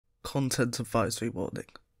Content advisory warning.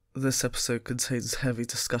 This episode contains heavy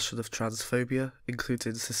discussion of transphobia,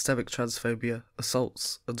 including systemic transphobia,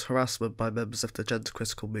 assaults, and harassment by members of the Gender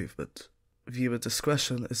Critical movement. Viewer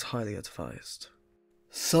discretion is highly advised.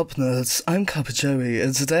 Sup nerds, I'm CuppaJoey,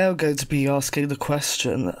 and today I'm going to be asking the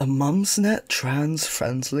question, are Mumsnet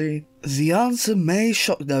trans-friendly? The answer may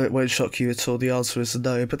shock, no it won't shock you at all, the answer is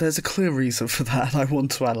no, but there's a clear reason for that and I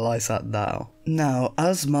want to analyse that now. Now,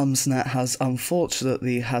 as Mumsnet has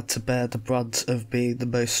unfortunately had to bear the brunt of being the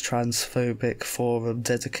most transphobic forum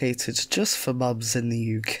dedicated just for mums in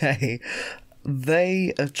the UK,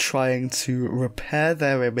 they are trying to repair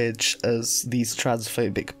their image as these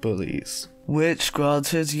transphobic bullies. Which,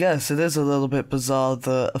 granted, yes, it is a little bit bizarre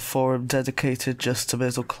that a forum dedicated just to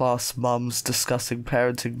middle-class mums discussing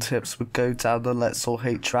parenting tips would go down the let's all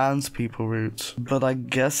hate trans people route. But I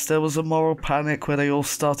guess there was a moral panic where they all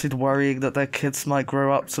started worrying that their kids might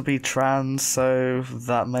grow up to be trans, so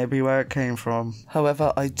that may be where it came from.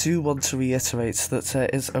 However, I do want to reiterate that there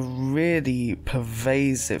is a really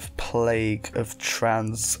pervasive plague of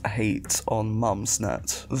trans hate on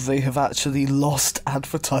Mumsnet. They have actually lost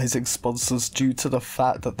advertising sponsors due to the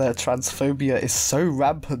fact that their transphobia is so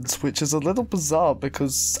rampant, which is a little bizarre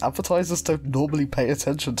because advertisers don't normally pay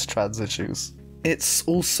attention to trans issues. It's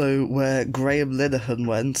also where Graham Linehan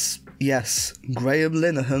went. Yes, Graham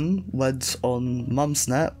Linehan went on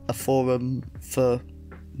Mumsnet, a forum for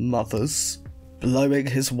mothers, blowing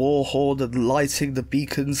his war horn and lighting the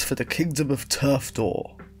beacons for the kingdom of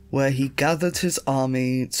Turfdoor, where he gathered his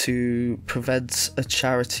army to prevent a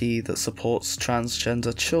charity that supports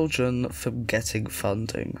transgender children from getting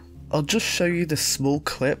funding. I'll just show you this small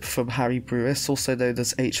clip from Harry Brewis, also known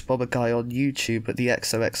as H-Bomber Guy on YouTube, at the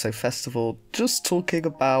XOXO festival, just talking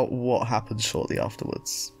about what happened shortly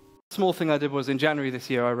afterwards. The small thing I did was in January this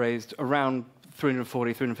year I raised around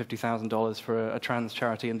 $350,000 for a trans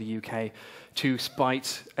charity in the UK to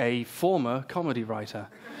spite a former comedy writer.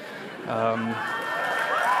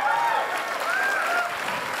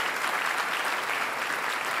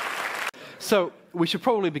 So, we should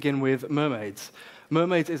probably begin with Mermaids.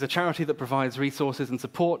 Mermaids is a charity that provides resources and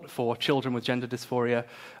support for children with gender dysphoria,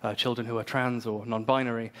 children who are trans or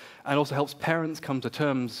non-binary, and also helps parents come to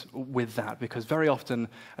terms with that, because very often,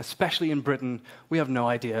 especially in Britain, we have no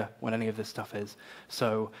idea what any of this stuff is.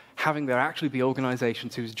 So having there actually be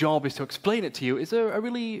organizations whose job is to explain it to you is a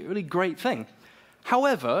really, really great thing.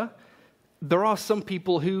 However, there are some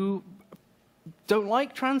people who don't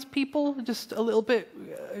like trans people, just a little bit,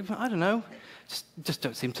 I don't know, just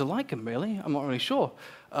don't seem to like them, really. I'm not really sure.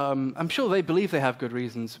 I'm sure they believe they have good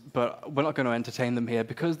reasons, but we're not going to entertain them here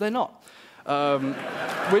because they're not.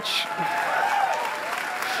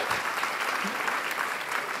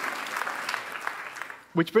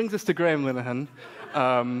 Which brings us to Graham Linehan.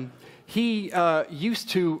 He used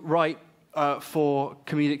to write for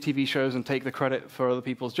comedic TV shows and take the credit for other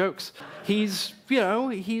people's jokes. He's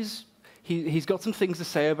got some things to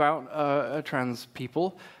say about trans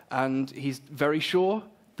people, and he's very sure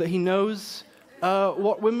that he knows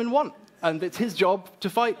what women want, and it's his job to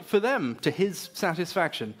fight for them, to his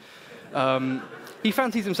satisfaction. He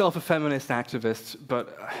fancies himself a feminist activist,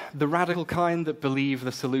 but the radical kind that believe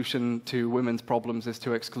the solution to women's problems is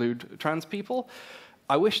to exclude trans people.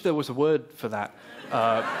 I wish there was a word for that,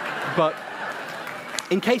 but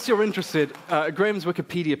in case you're interested, Graham's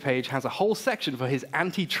Wikipedia page has a whole section for his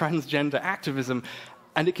anti-transgender activism,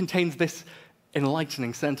 and it contains this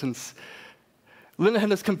enlightening sentence. Linehan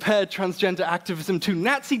has compared transgender activism to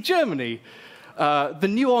Nazi Germany. The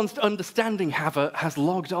nuanced understanding has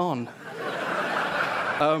logged on.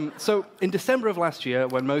 So, in December of last year,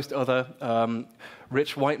 when most other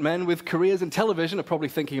rich white men with careers in television are probably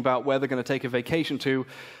thinking about where they're going to take a vacation to,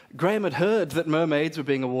 Graham had heard that Mermaids were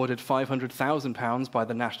being awarded £500,000 by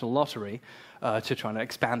the National Lottery to try and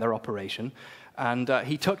expand their operation, and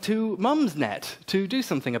he took to Mumsnet to do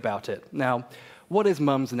something about it. Now, what is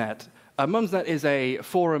Mumsnet? Mumsnet is a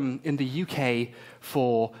forum in the UK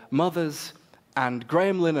for mothers and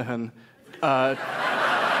Graham Linehan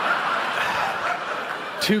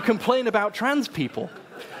to complain about trans people.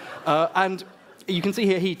 And you can see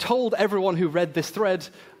here, he told everyone who read this thread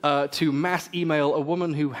to mass email a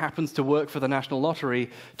woman who happens to work for the National Lottery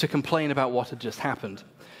to complain about what had just happened.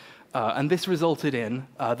 And this resulted in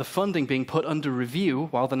the funding being put under review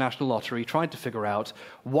while the National Lottery tried to figure out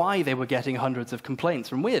why they were getting hundreds of complaints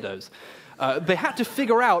from weirdos. They had to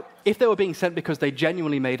figure out if they were being sent because they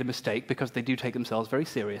genuinely made a mistake, because they do take themselves very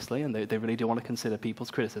seriously and they really do want to consider people's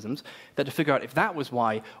criticisms. They had to figure out if that was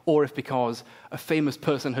why, or if because a famous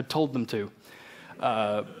person had told them to.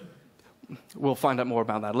 We'll find out more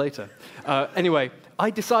about that later. Anyway, I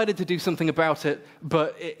decided to do something about it,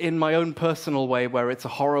 but in my own personal way, where it's a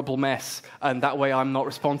horrible mess, and that way I'm not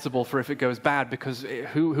responsible for if it goes bad, because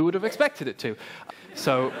who would have expected it to?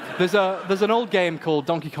 So there's an old game called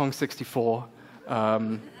Donkey Kong 64.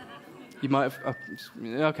 You might have...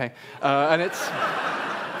 okay. And it's...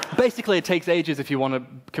 Basically, it takes ages if you want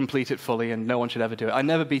to complete it fully, and no one should ever do it. I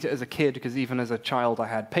never beat it as a kid, because even as a child I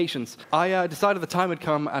had patience. I decided the time had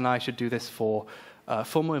come, and I should do this for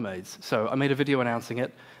mermaids. So I made a video announcing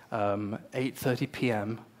it, 8:30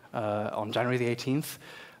 p.m. On January the 18th,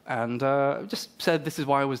 and just said this is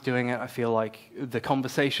why I was doing it. I feel like the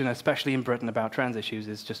conversation, especially in Britain, about trans issues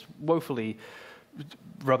is just woefully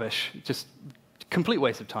rubbish, just complete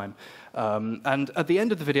waste of time. And at the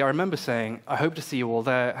end of the video, I remember saying, I hope to see you all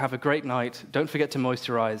there. Have a great night. Don't forget to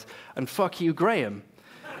moisturize. And fuck you, Graham.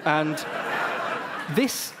 And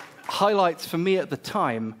this highlights for me at the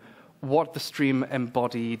time what the stream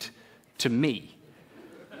embodied to me.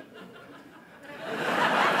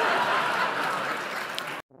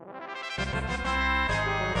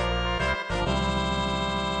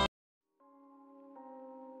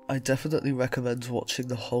 I definitely recommend watching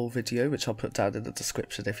the whole video, which I'll put down in the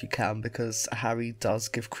description if you can, because Harry does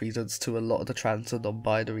give credence to a lot of the trans and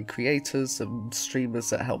non-binary creators and streamers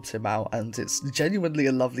that helped him out, and it's genuinely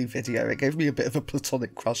a lovely video. It gave me a bit of a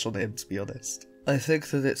platonic crush on him, to be honest. I think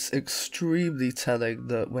that it's extremely telling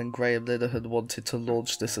that when Graham Linehan wanted to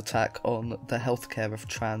launch this attack on the healthcare of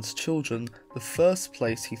trans children, the first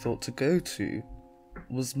place he thought to go to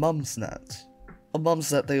was Mumsnet. On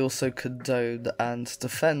Mumsnet, they also condone and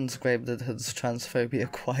defend Graham Linehan's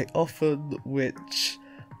transphobia quite often, which,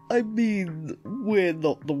 I mean, we're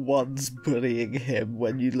not the ones bullying him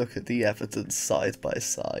when you look at the evidence side by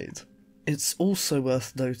side. It's also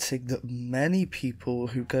worth noting that many people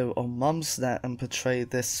who go on Mumsnet and portray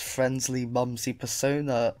this friendly mumsy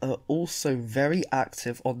persona are also very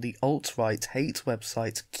active on the alt-right hate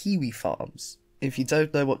website Kiwi Farms. If you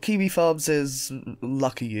don't know what Kiwi Farms is,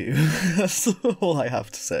 lucky you. That's all I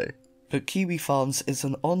have to say. But Kiwi Farms is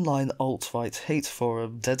an online alt-right hate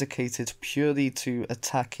forum dedicated purely to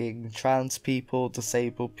attacking trans people,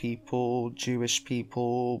 disabled people, Jewish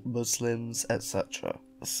people, Muslims, etc.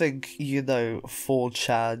 Think,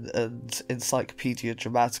 4chan and Encyclopedia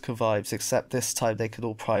Dramatica vibes, except this time they can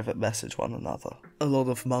all private message one another. A lot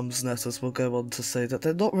of Mumsnetters will go on to say that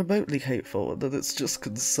they're not remotely hateful, and that it's just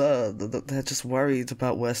concern, and that they're just worried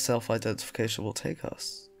about where self-identification will take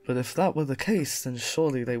us. But if that were the case, then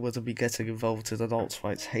surely they wouldn't be getting involved in an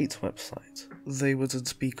alt-right hate website. They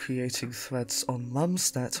wouldn't be creating threads on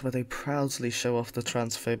Mumsnet where they proudly show off the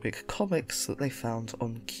transphobic comics that they found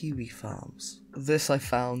on Kiwi Farms. This I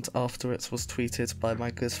found after it was tweeted by my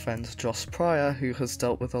good friend Josh Pryor, who has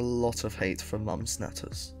dealt with a lot of hate from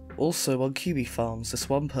Mumsnetters. Also on Kiwi Farms, this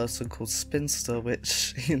one person called Spinster,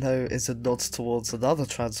 which, is a nod towards another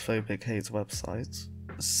transphobic hate website,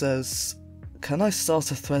 says, "Can I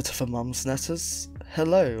start a thread for Mumsnetters?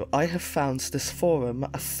 Hello, I have found this forum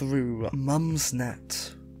through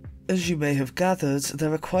Mumsnet. As you may have gathered,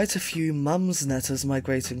 there are quite a few Mumsnetters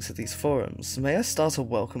migrating to these forums. May I start a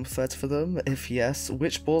welcome thread for them? If yes,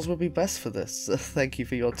 which balls would be best for this? Thank you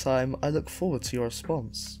for your time. I look forward to your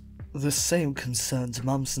response." The same concerned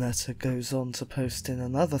Mumsnetter goes on to post in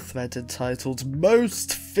another thread entitled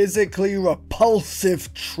 "Most Physically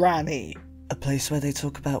Repulsive Tranny," a place where they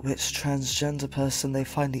talk about which transgender person they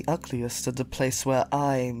find the ugliest, and a place where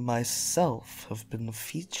I, myself, have been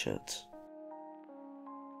featured.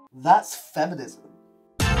 That's feminism.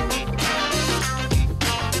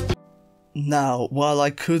 Now, while I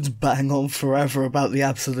could bang on forever about the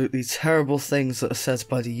absolutely terrible things that are said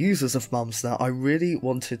by the users of Mumsnet, I really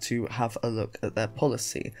wanted to have a look at their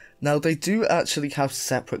policy. Now, they do actually have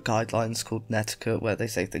separate guidelines called Netiquette, where they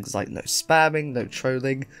say things like no spamming, no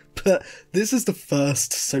trolling, but this is the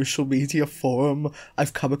first social media forum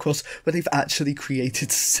I've come across where they've actually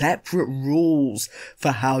created separate rules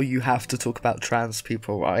for how you have to talk about trans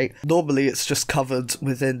people, right? Normally it's just covered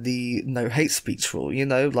within the no hate speech rule,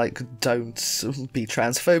 like don't be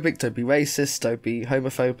transphobic, don't be racist, don't be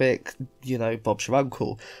homophobic, Bob's your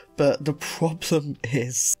uncle. But the problem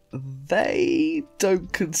is, they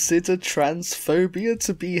don't consider transphobia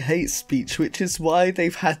to be hate speech, which is why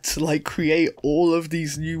they've had to create all of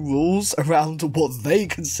these new rules around what they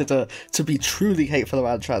consider to be truly hateful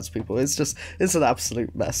around trans people. It's an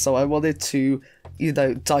absolute mess. So I wanted to,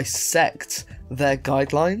 dissect their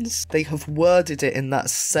guidelines. They have worded it in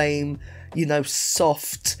that same,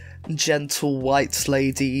 soft, gentle white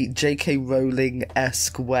lady, J.K.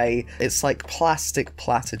 Rowling-esque way. It's like plastic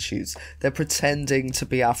platitudes. They're pretending to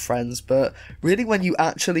be our friends, but really when you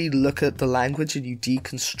actually look at the language and you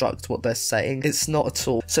deconstruct what they're saying, it's not at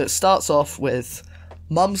all. So it starts off with,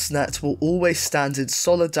 Mumsnet will always stand in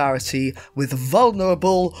solidarity with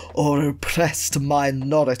vulnerable or oppressed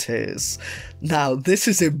minorities. Now, this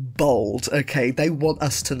is in bold, okay? They want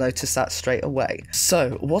us to notice that straight away.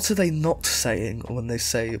 So, what are they not saying when they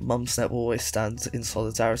say Mumsnet will always stand in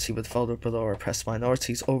solidarity with vulnerable or oppressed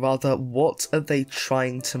minorities? Or rather, what are they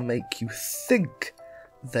trying to make you think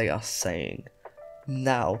they are saying?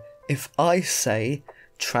 Now, if I say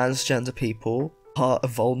transgender people are a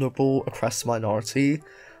vulnerable, oppressed minority,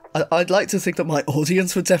 I'd like to think that my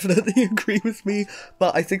audience would definitely agree with me,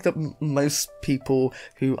 but I think that most people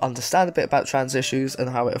who understand a bit about trans issues and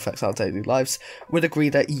how it affects our daily lives would agree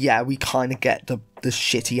that, yeah, we kind of get the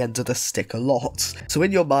shitty end of the stick a lot. So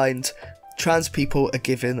in your mind, trans people are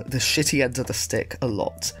given the shitty end of the stick a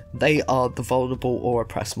lot. They are the vulnerable or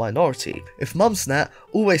oppressed minority. If Mumsnet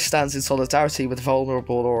always stands in solidarity with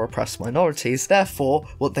vulnerable or oppressed minorities, therefore,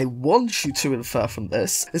 what they want you to infer from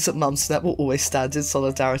this is that Mumsnet will always stand in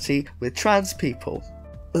solidarity with trans people.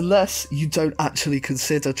 Unless you don't actually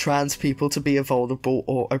consider trans people to be a vulnerable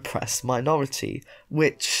or oppressed minority,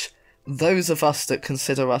 which those of us that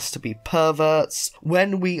consider us to be perverts,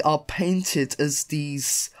 when we are painted as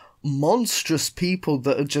these monstrous people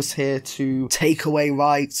that are just here to take away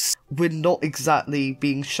rights, we're not exactly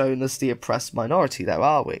being shown as the oppressed minority there,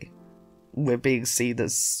 are we? We're being seen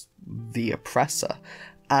as the oppressor.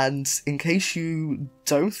 And in case you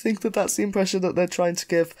don't think that that's the impression that they're trying to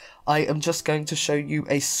give, I am just going to show you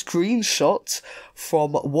a screenshot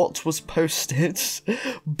from what was posted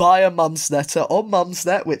by a Mumsnetter on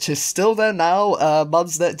Mumsnet, which is still there now.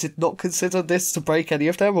 Mumsnet did not consider this to break any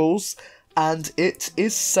of their rules. And it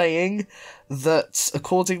is saying that,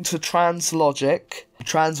 according to trans logic,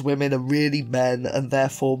 trans women are really men, and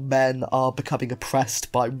therefore men are becoming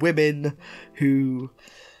oppressed by women who,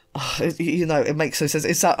 you know, it makes no sense.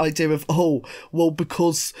 It's that idea of, oh, well,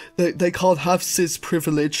 because they can't have cis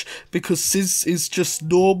privilege because cis is just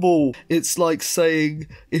normal. It's like saying,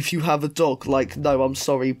 if you have a dog, like, no, I'm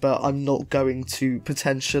sorry, but I'm not going to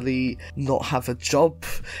potentially not have a job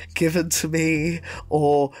given to me,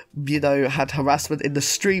 or, you know, had harassment in the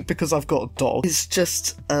street because I've got a dog. It's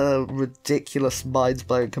just a ridiculous,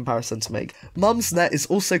 mind-blowing comparison to make. Mumsnet is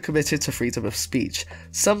also committed to freedom of speech.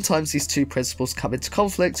 Sometimes these two principles come into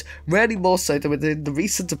conflict, rarely more so than within the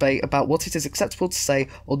recent debate about what it is acceptable to say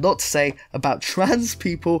or not to say about trans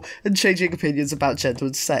people and changing opinions about gender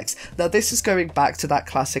and sex. Now, this is going back to that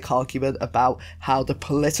classic argument about how the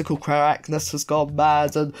political correctness has gone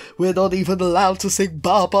mad and we're not even allowed to sing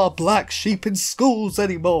Baba Black Sheep in schools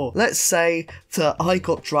anymore. Let's say that I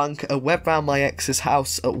got drunk and went round my ex's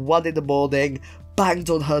house at 1 in the morning, banged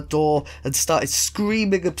on her door and started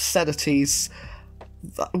screaming obscenities.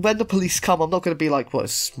 When the police come, I'm not going to be like, well,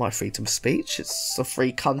 it's my freedom of speech, it's a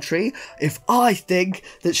free country. If I think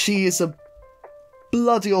that she is a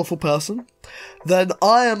bloody awful person, then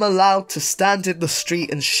I am allowed to stand in the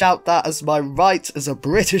street and shout that as my right as a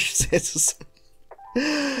British citizen.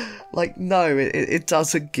 Like, no, it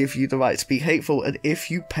doesn't give you the right to be hateful, and if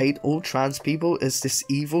you paint all trans people as this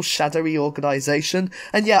evil, shadowy organisation,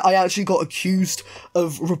 and yeah, I actually got accused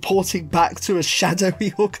of reporting back to a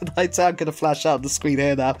shadowy organisation. I'm going to flash out the screen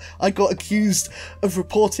here now. I got accused of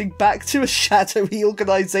reporting back to a shadowy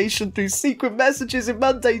organisation through secret messages in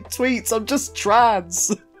Monday tweets. I'm just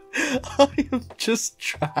trans. I am just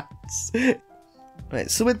trans. Right,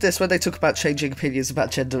 so with this, when they talk about changing opinions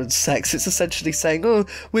about gender and sex, it's essentially saying, oh,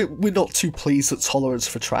 we're not too pleased that tolerance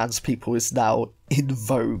for trans people is now in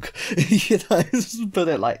vogue. You know, just put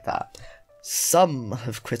it like that. Some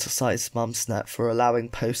have criticised Mumsnet for allowing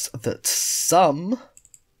posts that some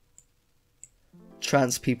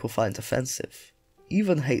trans people find offensive,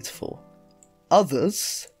 even hateful.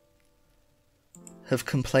 Others have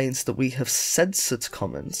complained that we have censored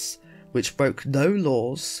comments which broke no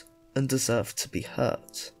laws and deserve to be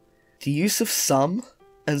hurt. The use of some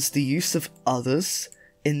and the use of others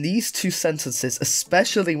in these two sentences,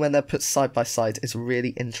 especially when they're put side by side, is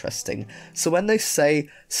really interesting. So when they say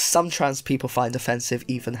some trans people find offensive,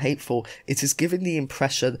 even hateful, it is giving the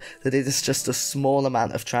impression that it is just a small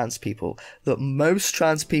amount of trans people, that most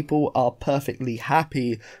trans people are perfectly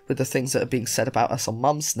happy with the things that are being said about us on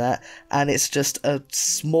Mumsnet, and it's just a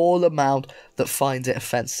small amount that find it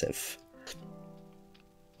offensive.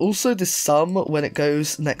 Also, the some when it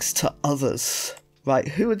goes next to others, right?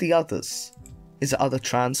 Who are the others? Is it other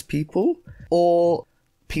trans people? Or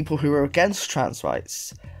people who are against trans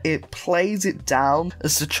rights? it plays it down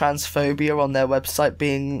as the transphobia on their website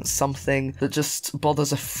being something that just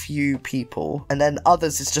bothers a few people, and then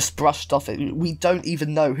others is just brushed off. We don't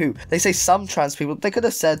even know who. They say some trans people. They could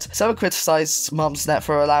have said some criticised Mumsnet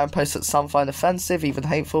for allowing posts that some find offensive, even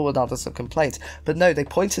hateful, and others have complaints. But no, they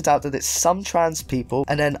pointed out that it's some trans people,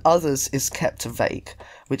 and then others is kept vague,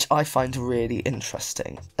 which I find really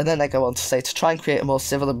interesting. And then they go on to say, to try and create a more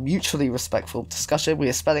civil and mutually respectful discussion, we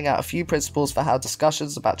are spelling out a few principles for how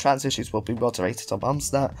discussions about trans issues will be moderated on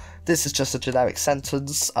Mumsnet. This is just a generic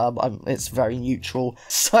sentence, it's very neutral.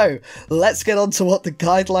 So, let's get on to what the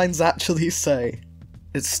guidelines actually say.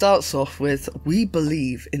 It starts off with, we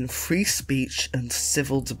believe in free speech and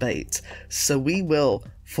civil debate, so we will,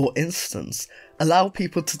 for instance, allow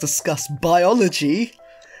people to discuss biology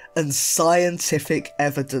and scientific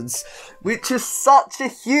evidence, which is such a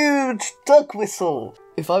huge dog whistle.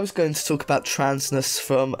 If I was going to talk about transness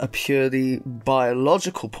from a purely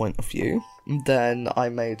biological point of view, then I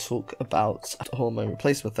may talk about hormone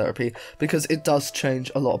replacement therapy, because it does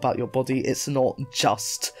change a lot about your body. It's not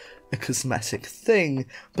just a cosmetic thing,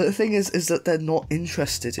 but the thing is that they're not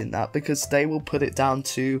interested in that, because they will put it down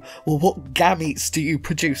to, well, what gametes do you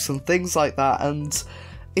produce and things like that, and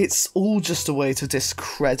it's all just a way to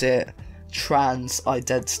discredit trans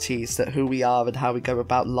identities, that who we are and how we go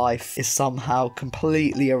about life is somehow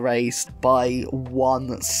completely erased by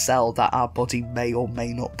one cell that our body may or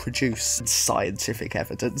may not produce. Scientific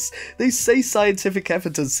evidence. They say scientific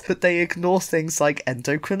evidence, but they ignore things like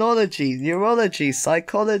endocrinology, neurology,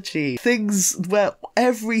 psychology, things where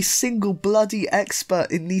every single bloody expert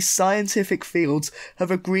in these scientific fields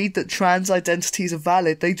have agreed that trans identities are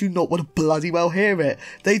valid. They do not want to bloody well hear it.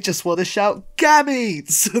 They just want to shout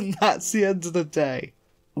gametes, and that's the end of the day.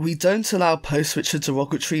 We don't allow posts which are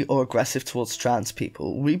derogatory or aggressive towards trans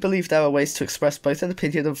people. We believe there are ways to express both an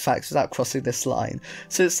opinion and facts without crossing this line.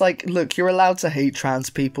 So it's like, look, you're allowed to hate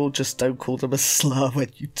trans people, just don't call them a slur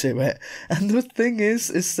when you do it. And the thing is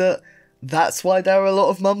that that's why there are a lot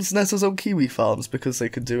of Mumsnetters on Kiwi farms, because they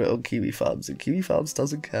can do it on Kiwi farms, and Kiwi farms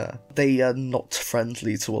doesn't care. They are not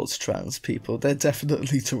friendly towards trans people. They're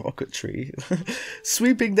definitely derogatory.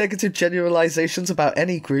 Sweeping negative generalizations about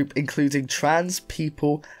any group, including trans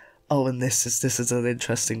people. Oh, and this is an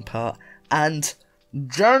interesting part. And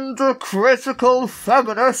gender critical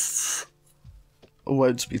feminists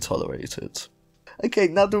won't be tolerated. Okay,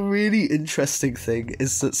 now the really interesting thing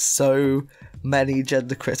is that so many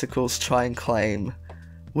gender criticals try and claim,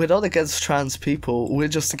 we're not against trans people, we're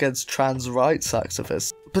just against trans rights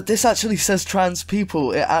activists. But this actually says trans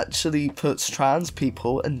people. It actually puts trans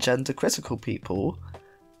people and gender critical people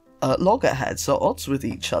loggerheads or odds with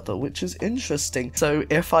each other, which is interesting. So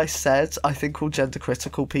if I said I think all gender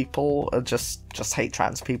critical people are just hate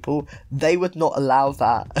trans people, they would not allow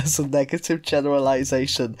that as a negative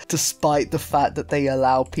generalization, despite the fact that they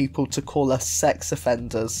allow people to call us sex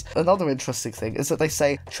offenders. Another interesting thing is that they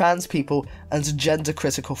say trans people and gender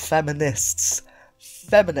critical feminists.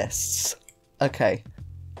 Feminists. Okay.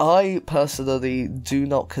 I personally do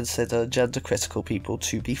not consider gender critical people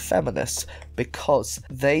to be feminists, because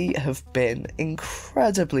they have been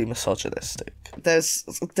incredibly misogynistic.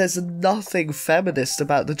 There's nothing feminist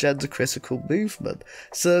about the gender critical movement.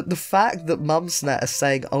 So the fact that Mumsnet are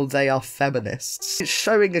saying, oh, they are feminists, it's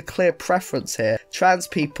showing a clear preference here. Trans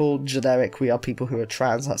people, generic, we are people who are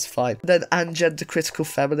trans, that's fine. Then, and gender critical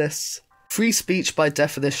feminists. Free speech, by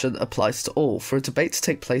definition, applies to all. For a debate to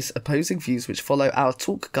take place, opposing views which follow our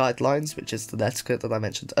talk guidelines, which is the etiquette that I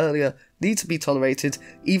mentioned earlier, need to be tolerated,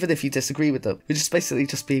 even if you disagree with them, which is basically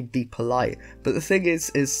just being be polite. But the thing is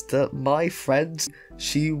that my friend,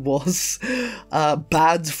 she was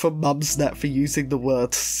banned from Mumsnet for using the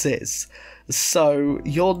word cis. So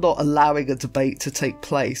you're not allowing a debate to take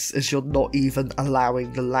place, as you're not even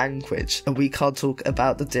allowing the language, and we can't talk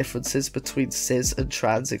about the differences between cis and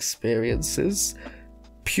trans experiences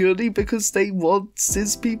purely because they want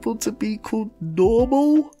cis people to be called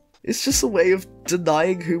normal. It's just a way of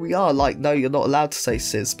denying who we are. Like, no, you're not allowed to say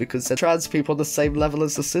cis because they're trans people on the same level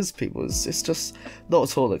as the cis people. It's just not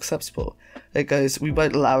at all acceptable. It goes, we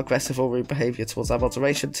won't allow aggressive or rude behaviour towards our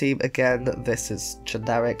moderation team. Again, this is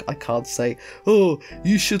generic. I can't say, oh,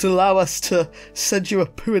 you should allow us to send you a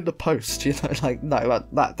poo in the post. You know, like, no,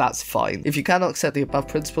 that's fine. If you cannot accept the above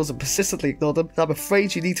principles and persistently ignore them, then I'm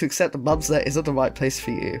afraid you need to accept that Mumsnet isn't the right place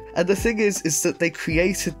for you. And the thing is that they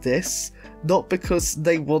created this not because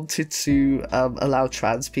they wanted to allow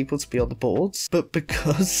trans people to be on the boards, but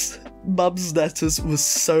because Mumsnetters was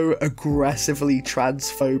so aggressively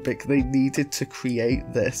transphobic, they needed to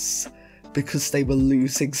create this because they were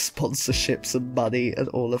losing sponsorships and money and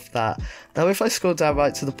all of that. Now, if I scroll down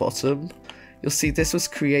right to the bottom, you'll see this was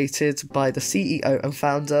created by the CEO and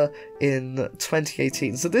founder in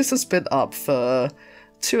 2018. So this has been up for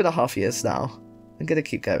 2.5 years now. I'm going to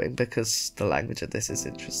keep going because the language of this is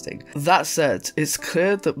interesting. That said, it's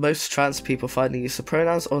clear that most trans people find the use of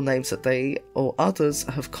pronouns or names that they or others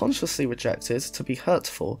have consciously rejected to be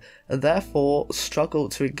hurtful, and therefore struggle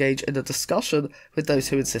to engage in a discussion with those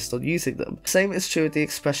who insist on using them. Same is true with the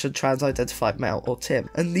expression trans-identified male or Tim.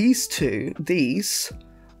 And these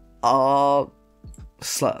are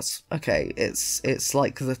slurs. Okay, it's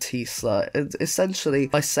like the T slur. Essentially,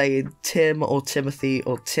 by saying Tim or Timothy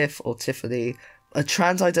or Tiff or Tiffany, a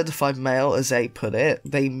trans-identified male, as they put it,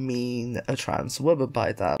 they mean a trans woman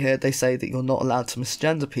by that. Here they say that you're not allowed to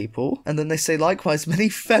misgender people, and then they say likewise many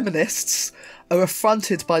feminists are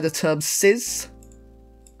affronted by the terms cis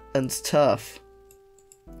and TERF.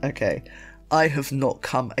 Okay, I have not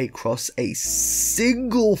come across a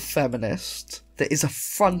single feminist that is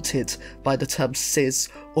affronted by the term cis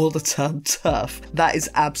or the term TERF. That is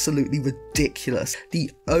absolutely ridiculous. The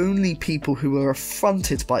only people who are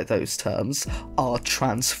affronted by those terms are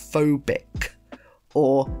transphobic,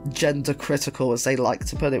 or gender critical as they like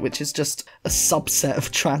to put it, which is just a subset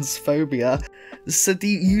of transphobia. So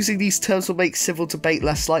using these terms will make civil debate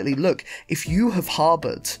less likely. Look, if you have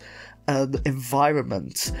harboured an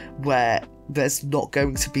environment where there's not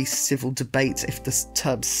going to be civil debate if the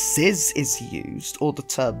term cis is used or the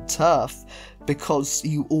term TERF because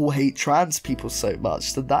you all hate trans people so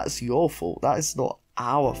much, then that's your fault. That is not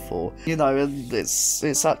our fault. You know, and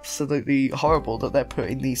it's absolutely horrible that they're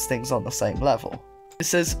putting these things on the same level. It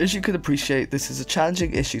says, as you can appreciate, this is a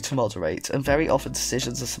challenging issue to moderate, and very often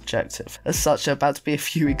decisions are subjective. As such, there are about to be a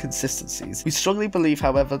few inconsistencies. We strongly believe,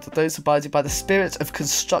 however, that those abiding by the spirit of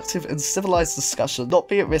constructive and civilised discussion not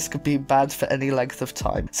be at risk of being banned for any length of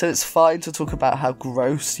time. So it's fine to talk about how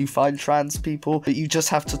gross you find trans people, but you just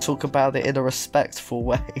have to talk about it in a respectful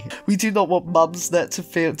way. We do not want Mumsnet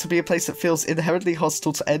to be a place that feels inherently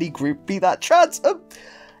hostile to any group, be that trans.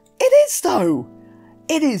 It is, though!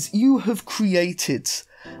 It is. You have created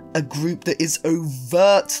a group that is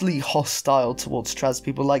overtly hostile towards trans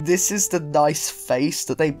people. Like, this is the nice face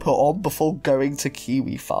that they put on before going to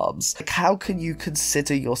kiwi farms. Like, how can you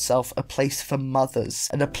consider yourself a place for mothers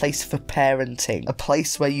and a place for parenting, a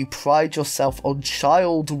place where you pride yourself on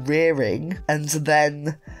child rearing, and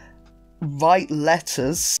then write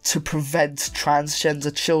letters to prevent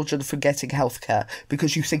transgender children from getting healthcare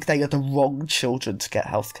because you think they are the wrong children to get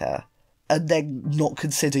healthcare? And then not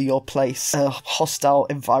consider your place a hostile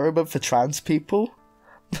environment for trans people?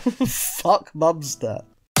 Fuck Mumsnet.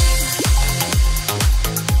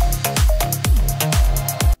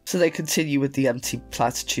 So they continue with the empty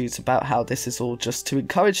platitudes about how this is all just to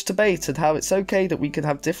encourage debate and how it's okay that we can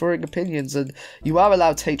have differing opinions and you are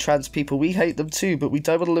allowed to hate trans people. We hate them too, but we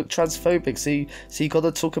don't want to look transphobic, so you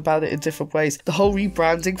gotta talk about it in different ways. The whole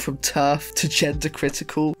rebranding from TERF to gender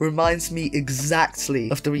critical reminds me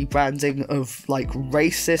exactly of the rebranding of like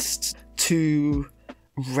racists to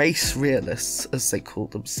race realists, as they call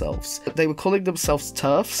themselves. They were calling themselves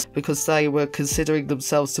TERFs because they were considering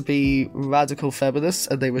themselves to be radical feminists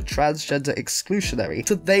and they were transgender exclusionary.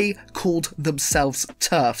 So they called themselves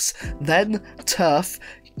TERFs. Then TERF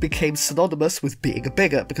became synonymous with being a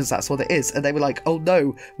bigot because that's what it is, and they were like, oh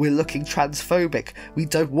no, we're looking transphobic. We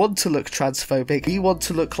don't want to look transphobic. We want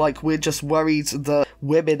to look like we're just worried that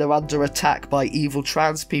women are under attack by evil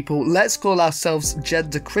trans people. Let's call ourselves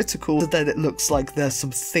gender critical, so then it looks like there's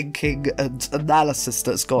some thinking and analysis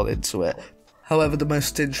that's gone into it. However, the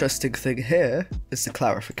most interesting thing here is the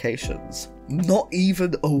clarifications. Not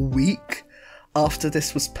even a week after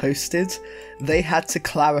this was posted, they had to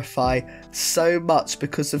clarify so much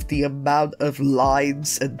because of the amount of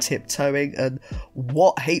lines and tiptoeing and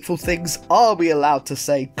what hateful things are we allowed to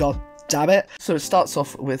say, god damn it. So it starts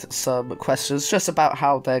off with some questions just about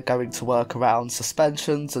how they're going to work around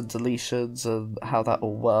suspensions and deletions and how that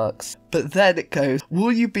all works. But then it goes,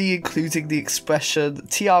 will you be including the expression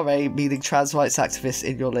TRA, meaning trans rights activists,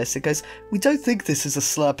 in your list? It goes, we don't think this is a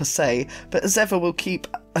slur per se, but as ever we'll keep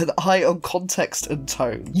an eye on context and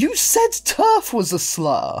tone. You said TERF was a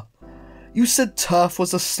slur. You said TERF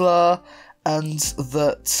was a slur and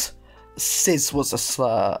that cis was a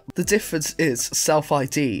slur. The difference is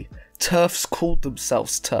self-ID. TERFs called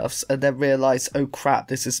themselves TERFs and then realised, oh crap,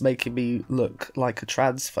 this is making me look like a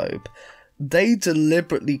transphobe. They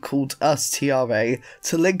deliberately called us TRA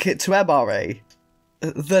to link it to MRA.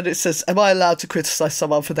 Then it says, am I allowed to criticise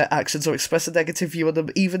someone for their actions or express a negative view on them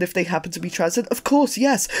even if they happen to be trans? And of course,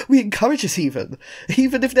 yes, we encourage it even.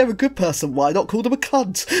 Even if they're a good person, why not call them a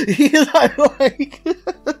cunt? You know, like...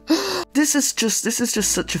 This is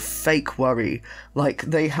just such a fake worry. Like,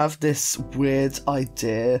 they have this weird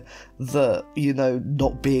idea that, you know,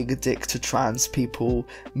 not being a dick to trans people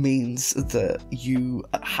means that you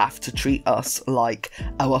have to treat us like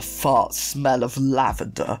our farts smell of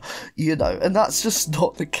lavender, you know, and that's just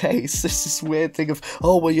not the case. This weird thing of,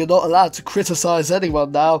 oh, well, you're not allowed to criticise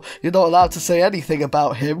anyone now, you're not allowed to say anything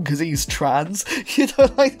about him because he's trans, you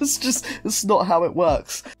know, like, it's not how it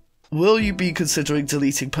works. Will you be considering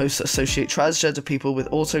deleting posts that associate transgender people with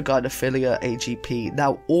autogynephilia AGP?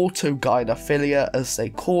 Now, autogynephilia, as they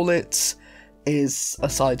call it, is a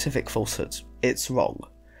scientific falsehood. It's wrong.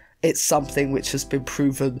 It's something which has been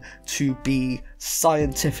proven to be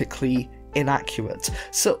scientifically inaccurate.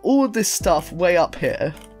 So all of this stuff way up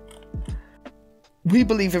here, we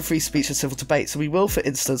believe in free speech and civil debate, so we will, for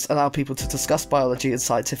instance, allow people to discuss biology and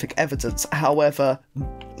scientific evidence. However,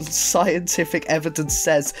 scientific evidence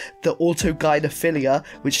says that autogynephilia,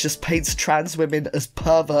 which just paints trans women as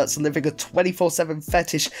perverts living a 24/7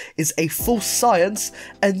 fetish, is a false science,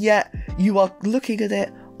 and yet you are looking at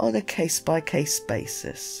it on a case-by-case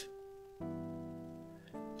basis.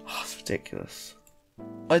 Oh, it's ridiculous.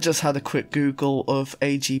 I just had a quick Google of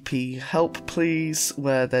AGP help please,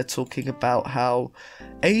 where they're talking about how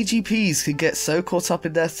AGPs can get so caught up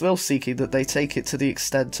in their thrill seeking that they take it to the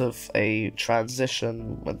extent of a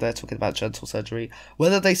transition when they're talking about genital surgery.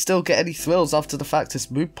 Whether they still get any thrills after the fact is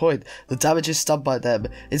moot point. The damage is done by them.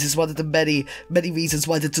 It is one of the many reasons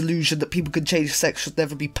why the delusion that people can change sex should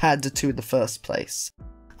never be pandered to in the first place.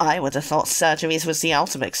 I would have thought surgeries was the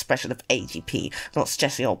ultimate expression of AGP. Not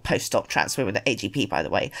suggesting all post-op trans women are AGP, by the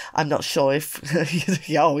way. I'm not sure if...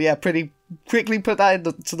 oh yeah, pretty quickly put that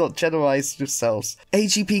in to not generalise yourselves.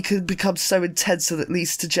 AGP can become so intense that it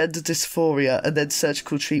leads to gender dysphoria and then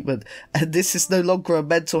surgical treatment. And this is no longer a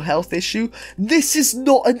mental health issue. This is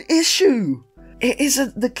not an issue! It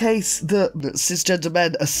isn't the case that cisgender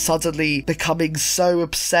men are suddenly becoming so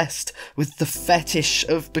obsessed with the fetish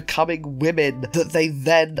of becoming women that they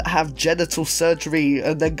then have genital surgery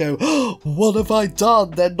and then go, oh, what have I done?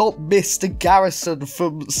 They're not Mr. Garrison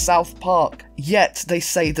from South Park. Yet they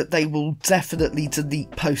say that they will definitely delete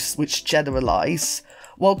posts which generalise,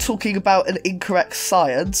 while talking about an incorrect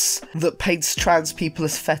science that paints trans people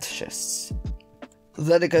as fetishists.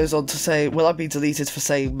 Then it goes on to say, will I be deleted for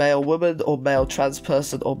saying male woman or male trans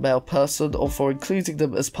person or male person, or for including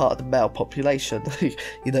them as part of the male population?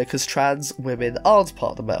 You know, because trans women aren't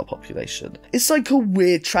part of the male population. It's like a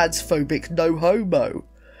weird transphobic no homo.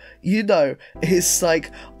 You know, it's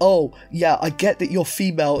like, oh, yeah, I get that you're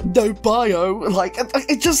female, no bio. Like,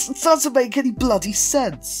 it just doesn't make any bloody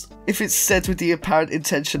sense. If it's said with the apparent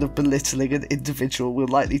intention of belittling an individual, we'll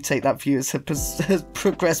likely take that view as has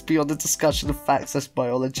progressed beyond the discussion of facts as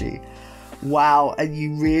biology. Wow, and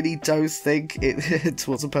you really don't think it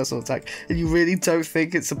towards a personal attack, and you really don't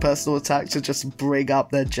think it's a personal attack to just bring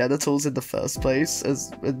up their genitals in the first place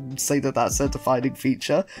and say that that's a defining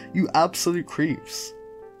feature? You absolute creeps.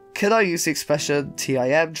 Can I use the expression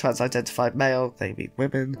TIM, trans-identified male, they mean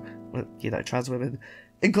women, you know, trans women,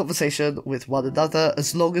 in conversation with one another,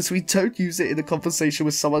 as long as we don't use it in a conversation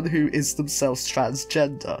with someone who is themselves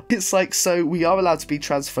transgender? It's like, so we are allowed to be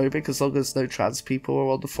transphobic as long as no trans people are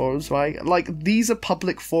on the forums, right? Like, these are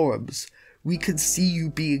public forums. We can see you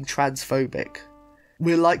being transphobic.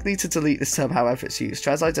 We're likely to delete this term however it's used.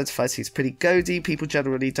 Trans-identified seems pretty goady. People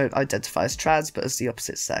generally don't identify as trans, but as the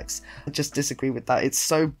opposite sex. I just disagree with that. It's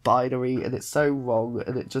so binary, and it's so wrong,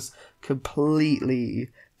 and it just completely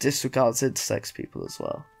disregards intersex people as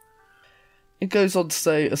well. It goes on to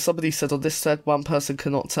say, as somebody said on this thread, one person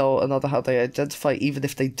cannot tell another how they identify even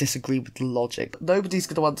if they disagree with the logic. Nobody's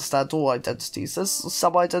going to understand all identities. There's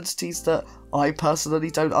some identities that I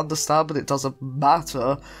personally don't understand, but it doesn't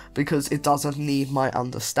matter because it doesn't need my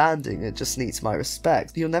understanding, it just needs my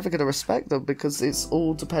respect. You're never going to respect them because it's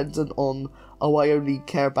all dependent on, oh, I only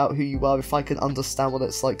care about who you are if I can understand what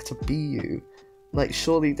it's like to be you. Like,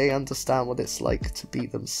 surely they understand what it's like to be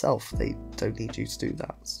themselves. They don't need you to do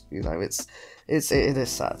that. You know, it is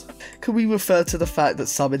sad. Can we refer to the fact that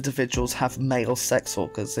some individuals have male sex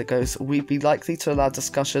organs? It goes, we'd be likely to allow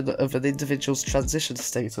discussion of an individual's transition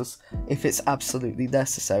status if it's absolutely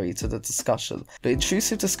necessary to the discussion, but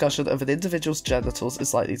intrusive discussion of an individual's genitals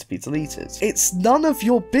is likely to be deleted. It's none of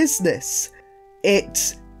your business.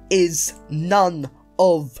 It is none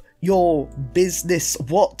of your business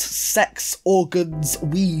what sex organs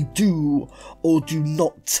we do or do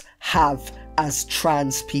not have as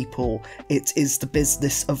trans people, it is the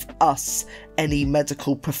business of us, any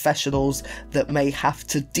medical professionals that may have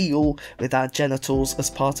to deal with our genitals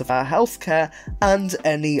as part of our healthcare, and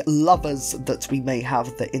any lovers that we may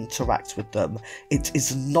have that interact with them. It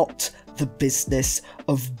is not the business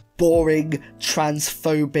of boring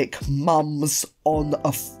transphobic mums on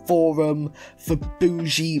a forum for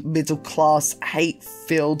bougie middle class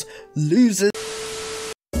hate-filled losers.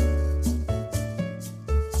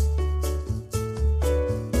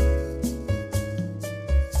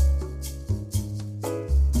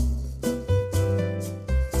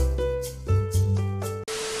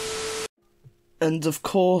 And of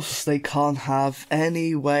course, they can't have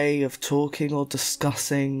any way of talking or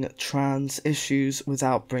discussing trans issues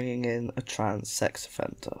without bringing in a trans sex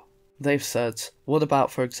offender. They've said, what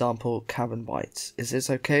about, for example, Karen White? Is it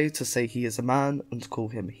okay to say he is a man and call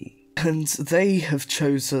him he? And they have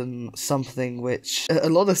chosen something which a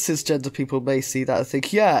lot of cisgender people may see that and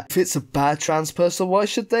think, yeah, if it's a bad trans person, why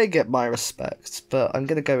should they get my respect? But I'm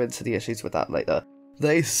going to go into the issues with that later.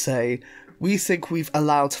 They say, we think we've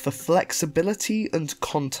allowed for flexibility and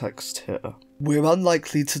context here. We're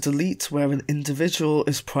unlikely to delete where an individual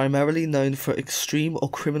is primarily known for extreme or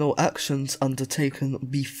criminal actions undertaken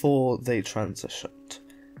before they transitioned.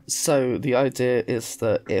 So the idea is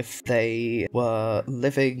that if they were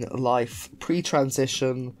living life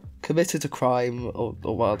pre-transition, committed a crime, or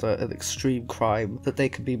rather an extreme crime, that they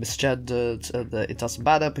can be misgendered and that it doesn't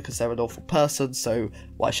matter because they're an awful person, so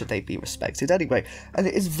why should they be respected anyway? And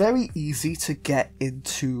it is very easy to get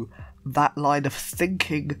into that line of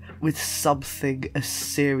thinking with something as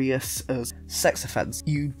serious as sex offence.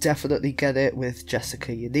 You definitely get it with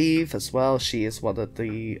Jessica Yaniv as well. She is one of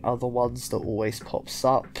the other ones that always pops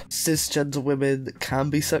up. Cisgender women can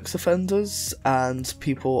be sex offenders, and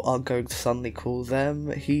people are going to suddenly call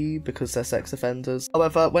them he because they're sex offenders.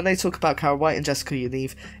 However, when they talk about Karen White and Jessica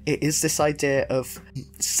Yaniv, it is this idea of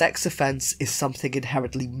sex offence is something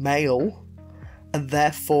inherently male, and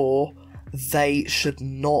therefore they should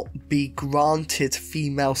not be granted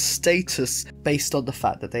female status based on the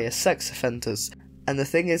fact that they are sex offenders. And the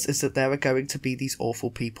thing is that there are going to be these awful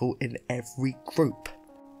people in every group.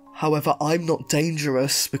 However, I'm not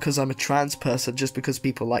dangerous because I'm a trans person just because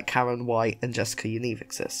people like Karen White and Jessica Yaniv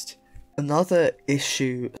exist. Another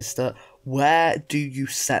issue is that where do you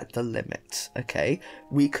set the limit? Okay,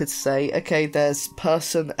 we could say, okay, there's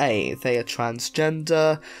person A, they are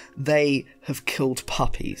transgender, they have killed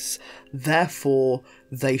puppies, therefore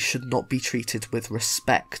they should not be treated with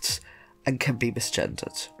respect and can be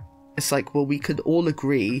misgendered. It's like, well, we can all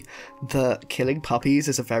agree that killing puppies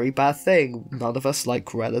is a very bad thing. None of us like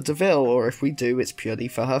Cruella de Vil, or if we do, it's purely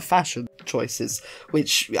for her fashion choices,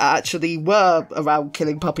 which actually were around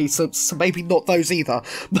killing puppies, so maybe not those either.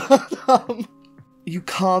 But you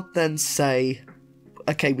can't then say,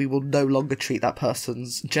 okay, we will no longer treat that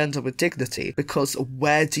person's gender with dignity, because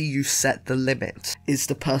where do you set the limit? Is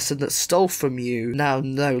the person that stole from you now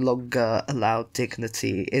no longer allowed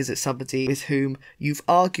dignity? Is it somebody with whom you've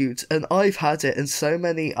argued? And I've had it, and so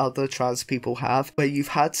many other trans people have, where you've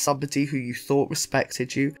had somebody who you thought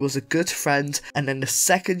respected you, was a good friend, and then the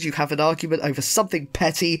second you have an argument over something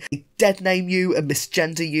petty, they dead name you and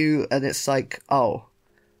misgender you, and it's like, oh,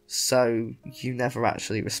 so you never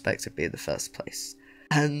actually respected me in the first place.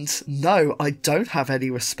 And no, I don't have any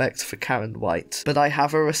respect for Karen White, but I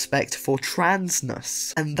have a respect for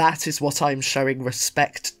transness, and that is what I'm showing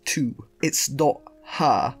respect to. It's not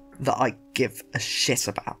her that I give a shit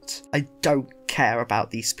about. I don't care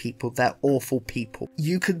about these people, they're awful people.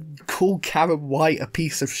 You can call Karen White a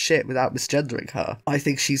piece of shit without misgendering her. I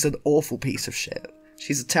think she's an awful piece of shit.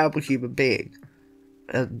 She's a terrible human being,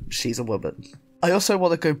 and she's a woman. I also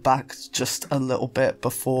want to go back just a little bit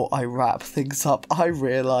before I wrap things up. I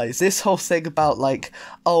realise this whole thing about, like,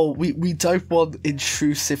 oh, we don't want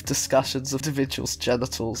intrusive discussions of individuals'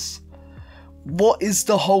 genitals. What is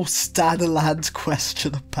the whole Stanaland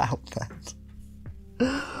question about that?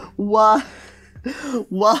 Why?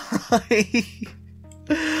 What?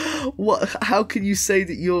 How can you say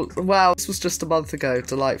that you're... Wow, this was just a month ago.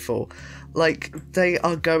 Delightful. Like, they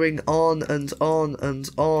are going on and on and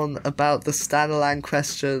on about the Stanaland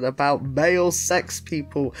question, about male sex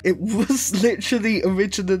people. It was literally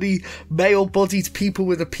originally male-bodied people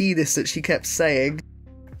with a penis that she kept saying.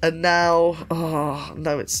 And now... Oh,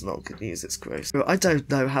 no, it's not good news, it's gross. I don't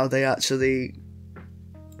know how they actually...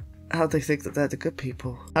 how they think that they're the good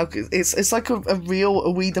people. It's like a real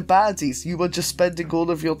Are We the Baddies? You are just spending all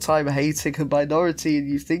of your time hating a minority and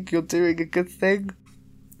you think you're doing a good thing?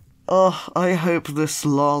 Oh, I hope this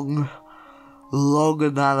long, long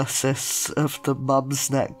analysis of the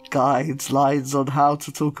Mumsnet guidelines on how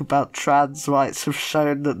to talk about trans rights have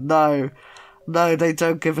shown that no, they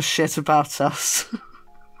don't give a shit about us.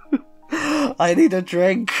 I need a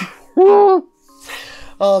drink.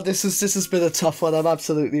 Oh, this has been a tough one. I'm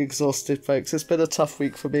absolutely exhausted, folks. It's been a tough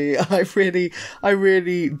week for me. I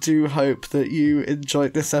really do hope that you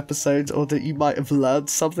enjoyed this episode, or that you might have learned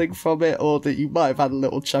something from it, or that you might have had a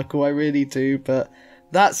little chuckle. I really do, but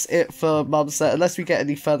that's it for Mumsnet, unless we get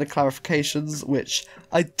any further clarifications, which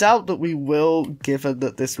I doubt that we will, given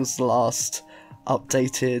that this was last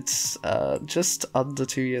updated just under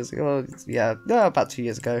 2 years ago. Yeah, no, about 2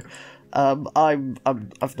 years ago. I've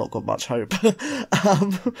not got much hope.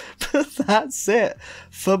 But that's it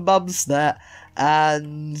for Mumsnet,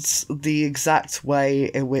 and the exact way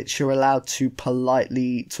in which you're allowed to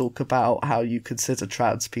politely talk about how you consider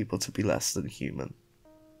trans people to be less than human.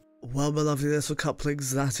 Well, my lovely little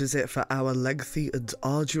couplings, that is it for our lengthy and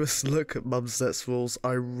arduous look at Mumsnet's rules.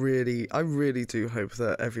 I really do hope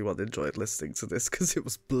that everyone enjoyed listening to this, because it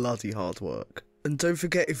was bloody hard work. And don't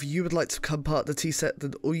forget, if you would like to become part of the T-Set,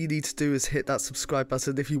 then all you need to do is hit that subscribe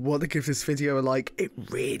button. If you want to give this video a like, it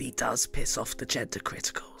really does piss off the gender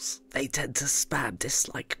criticals. They tend to spam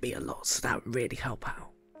dislike me a lot, so that would really help out.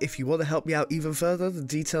 If you want to help me out even further, the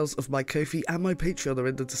details of my Ko-fi and my Patreon are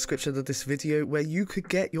in the description of this video, where you could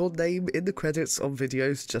get your name in the credits on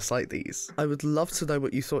videos just like these. I would love to know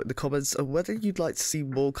what you thought in the comments, and whether you'd like to see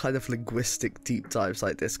more kind of linguistic deep dives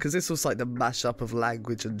like this, because this was like the mashup of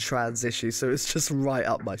language and trans issues, so it's just right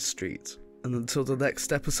up my street. And until the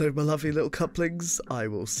next episode, my lovely little couplings, I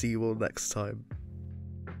will see you all next time.